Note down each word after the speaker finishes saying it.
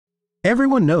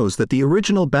Everyone knows that the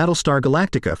original Battlestar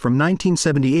Galactica from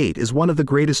 1978 is one of the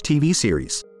greatest TV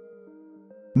series.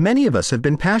 Many of us have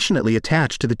been passionately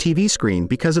attached to the TV screen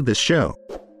because of this show.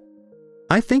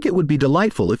 I think it would be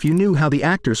delightful if you knew how the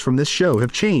actors from this show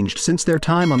have changed since their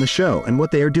time on the show and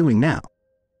what they are doing now.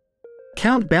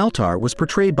 Count Baltar was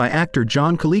portrayed by actor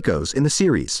John Colicos in the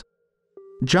series.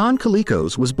 John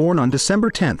Colicos was born on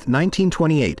December 10,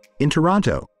 1928, in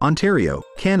Toronto, Ontario,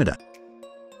 Canada.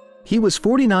 He was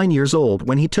 49 years old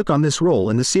when he took on this role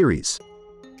in the series.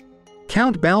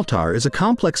 Count Baltar is a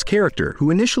complex character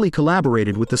who initially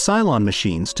collaborated with the Cylon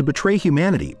machines to betray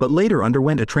humanity but later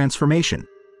underwent a transformation.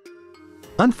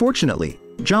 Unfortunately,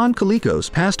 John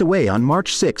Colicos passed away on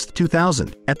March 6,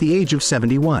 2000, at the age of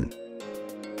 71.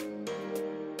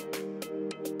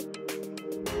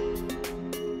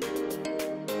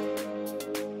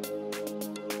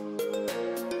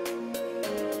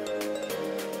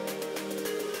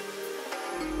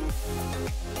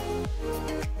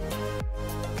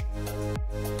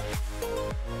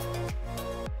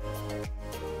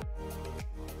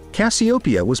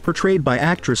 Cassiopeia was portrayed by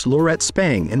actress Laurette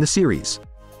Spang in the series.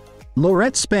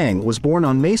 Laurette Spang was born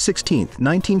on May 16,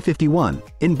 1951,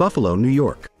 in Buffalo, New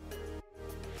York.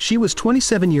 She was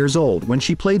 27 years old when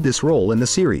she played this role in the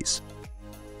series.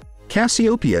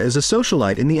 Cassiopeia is a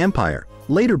socialite in the Empire,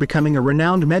 later becoming a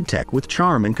renowned medtech with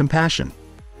charm and compassion.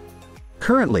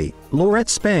 Currently, Laurette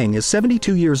Spang is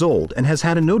 72 years old and has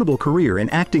had a notable career in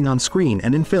acting on screen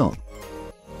and in film.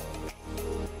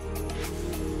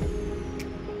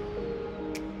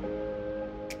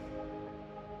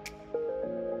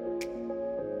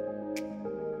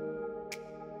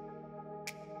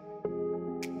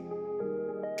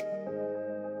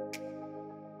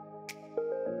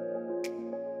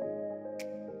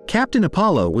 Captain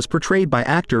Apollo was portrayed by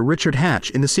actor Richard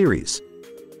Hatch in the series.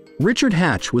 Richard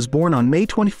Hatch was born on May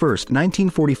 21,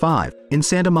 1945, in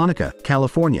Santa Monica,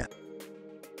 California.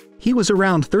 He was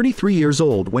around 33 years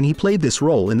old when he played this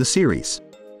role in the series.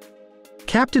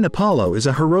 Captain Apollo is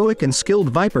a heroic and skilled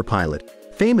Viper pilot,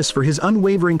 famous for his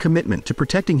unwavering commitment to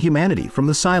protecting humanity from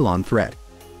the Cylon threat.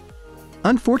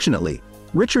 Unfortunately,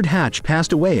 Richard Hatch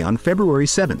passed away on February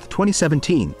 7,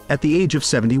 2017, at the age of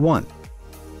 71.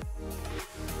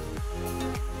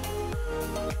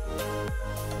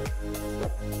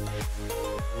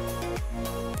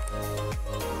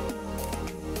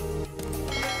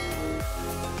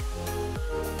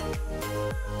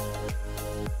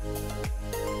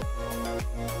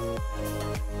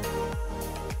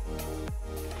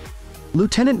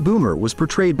 Lieutenant Boomer was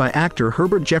portrayed by actor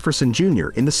Herbert Jefferson Jr.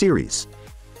 in the series.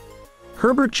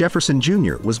 Herbert Jefferson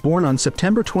Jr. was born on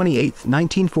September 28,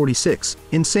 1946,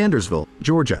 in Sandersville,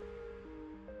 Georgia.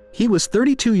 He was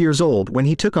 32 years old when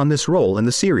he took on this role in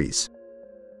the series.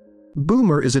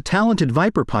 Boomer is a talented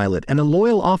Viper pilot and a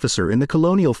loyal officer in the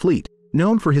Colonial Fleet,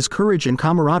 known for his courage and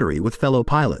camaraderie with fellow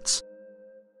pilots.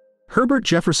 Herbert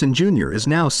Jefferson Jr. is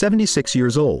now 76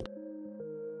 years old.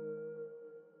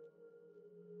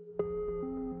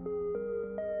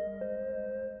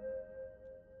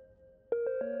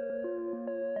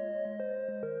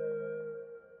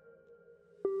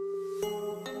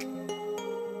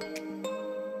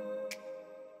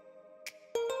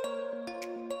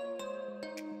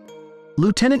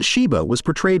 Lieutenant Sheba was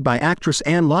portrayed by actress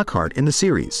Anne Lockhart in the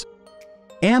series.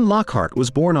 Anne Lockhart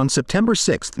was born on September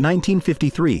 6,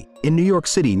 1953, in New York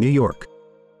City, New York.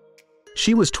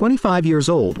 She was 25 years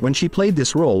old when she played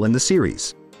this role in the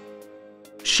series.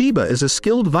 Sheba is a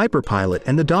skilled Viper pilot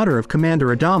and the daughter of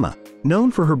Commander Adama, known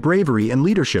for her bravery and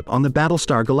leadership on the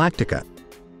Battlestar Galactica.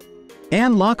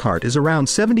 Anne Lockhart is around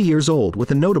 70 years old with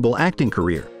a notable acting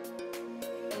career.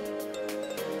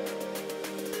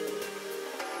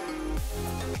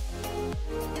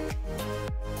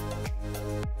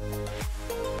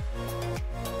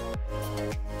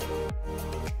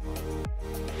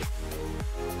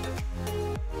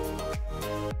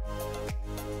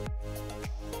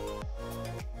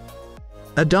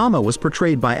 Adama was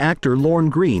portrayed by actor Lorne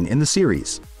Greene in the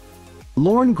series.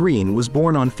 Lorne Greene was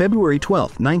born on February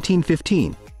 12,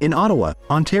 1915, in Ottawa,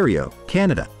 Ontario,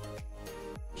 Canada.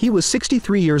 He was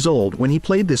 63 years old when he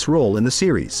played this role in the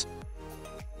series.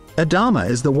 Adama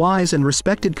is the wise and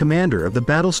respected commander of the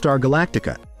Battlestar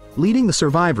Galactica, leading the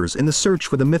survivors in the search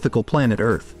for the mythical planet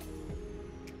Earth.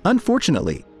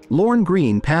 Unfortunately, Lorne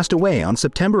Greene passed away on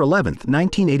September 11,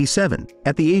 1987,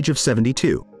 at the age of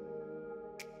 72.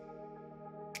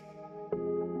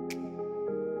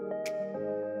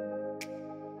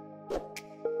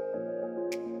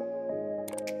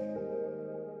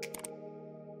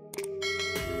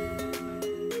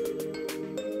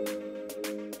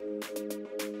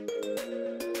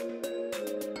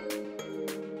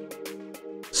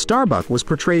 Starbuck was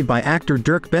portrayed by actor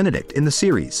Dirk Benedict in the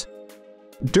series.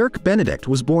 Dirk Benedict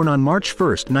was born on March 1,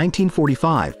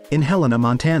 1945, in Helena,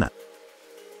 Montana.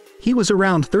 He was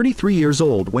around 33 years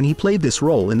old when he played this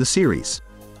role in the series.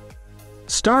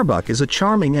 Starbuck is a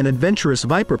charming and adventurous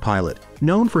Viper pilot,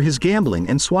 known for his gambling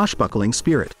and swashbuckling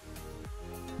spirit.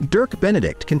 Dirk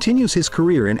Benedict continues his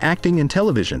career in acting and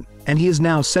television, and he is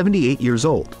now 78 years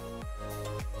old.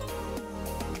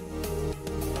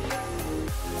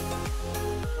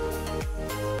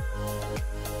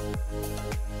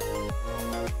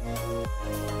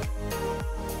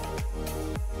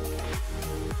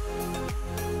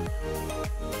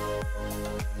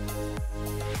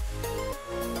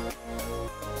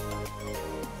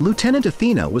 Lieutenant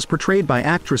Athena was portrayed by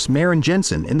actress Maren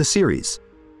Jensen in the series.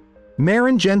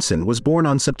 Maren Jensen was born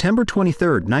on September 23,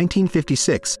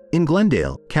 1956, in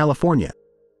Glendale, California.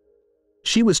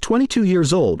 She was 22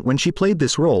 years old when she played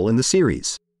this role in the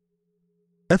series.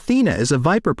 Athena is a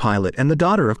Viper pilot and the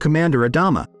daughter of Commander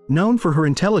Adama, known for her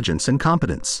intelligence and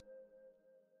competence.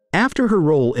 After her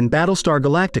role in Battlestar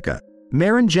Galactica,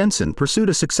 Maren Jensen pursued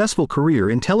a successful career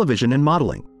in television and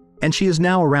modeling, and she is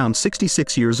now around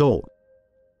 66 years old.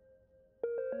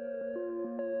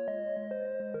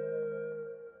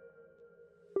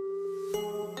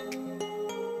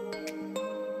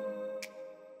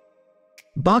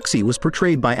 Boxey was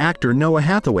portrayed by actor Noah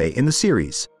Hathaway in the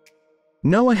series.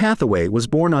 Noah Hathaway was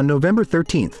born on November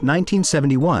 13,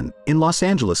 1971, in Los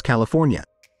Angeles, California.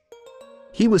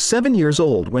 He was 7 years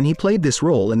old when he played this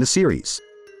role in the series.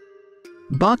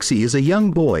 Boxey is a young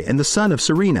boy and the son of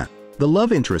Serena, the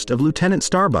love interest of Lieutenant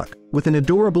Starbuck, with an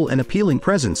adorable and appealing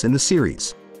presence in the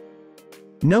series.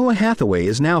 Noah Hathaway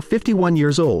is now 51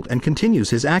 years old and continues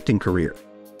his acting career.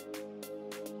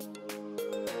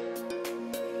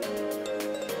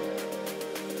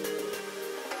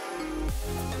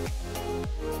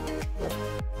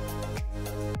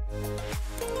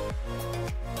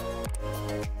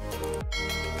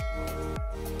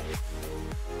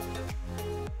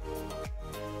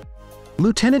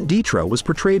 Lieutenant Dietra was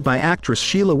portrayed by actress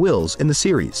Sheila Wills in the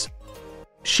series.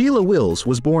 Sheila Wills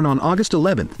was born on August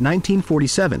 11,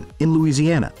 1947, in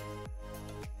Louisiana.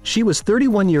 She was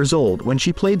 31 years old when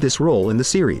she played this role in the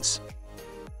series.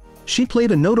 She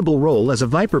played a notable role as a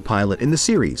Viper pilot in the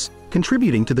series,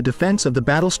 contributing to the defense of the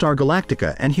Battlestar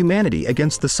Galactica and humanity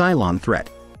against the Cylon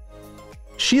threat.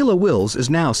 Sheila Wills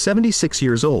is now 76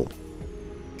 years old.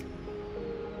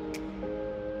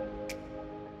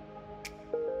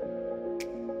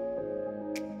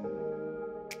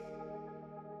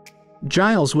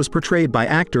 Giles was portrayed by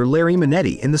actor Larry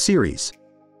Manetti in the series.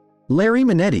 Larry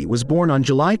Manetti was born on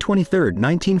July 23,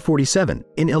 1947,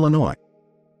 in Illinois.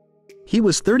 He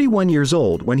was 31 years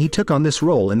old when he took on this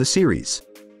role in the series.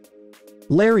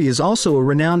 Larry is also a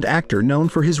renowned actor known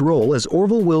for his role as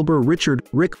Orville Wilbur Richard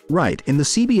Rick Wright in the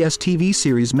CBS TV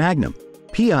series Magnum.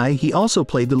 P.I. He also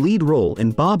played the lead role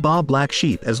in Ba Ba Black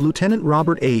Sheep as Lieutenant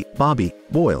Robert A. Bobby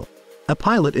Boyle, a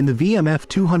pilot in the VMF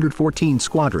 214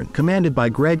 Squadron commanded by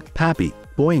Greg "Pappy"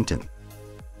 Boyington.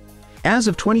 As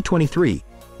of 2023,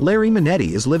 Larry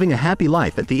Manetti is living a happy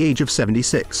life at the age of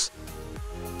 76.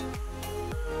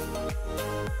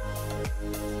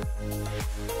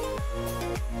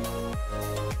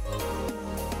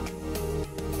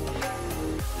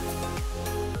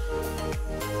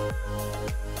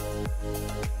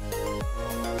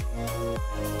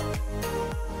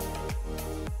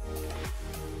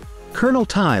 Colonel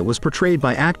Ty was portrayed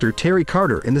by actor Terry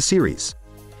Carter in the series.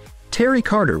 Terry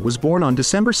Carter was born on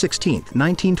December 16,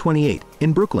 1928,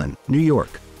 in Brooklyn, New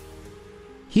York.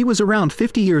 He was around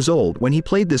 50 years old when he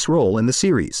played this role in the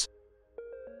series.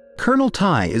 Colonel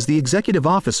Ty is the executive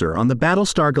officer on the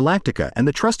Battlestar Galactica and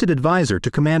the trusted advisor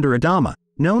to Commander Adama,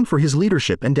 known for his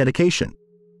leadership and dedication.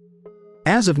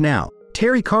 As of now,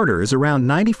 Terry Carter is around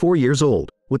 94 years old,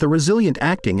 with a resilient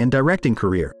acting and directing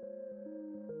career.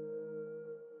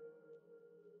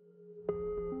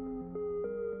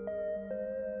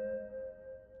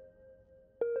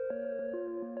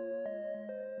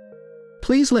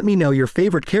 Please let me know your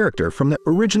favorite character from the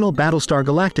original Battlestar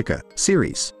Galactica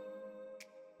series.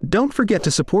 Don't forget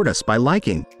to support us by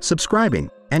liking, subscribing,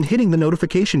 and hitting the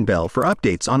notification bell for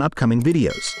updates on upcoming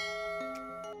videos.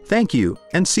 Thank you,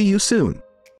 and see you soon.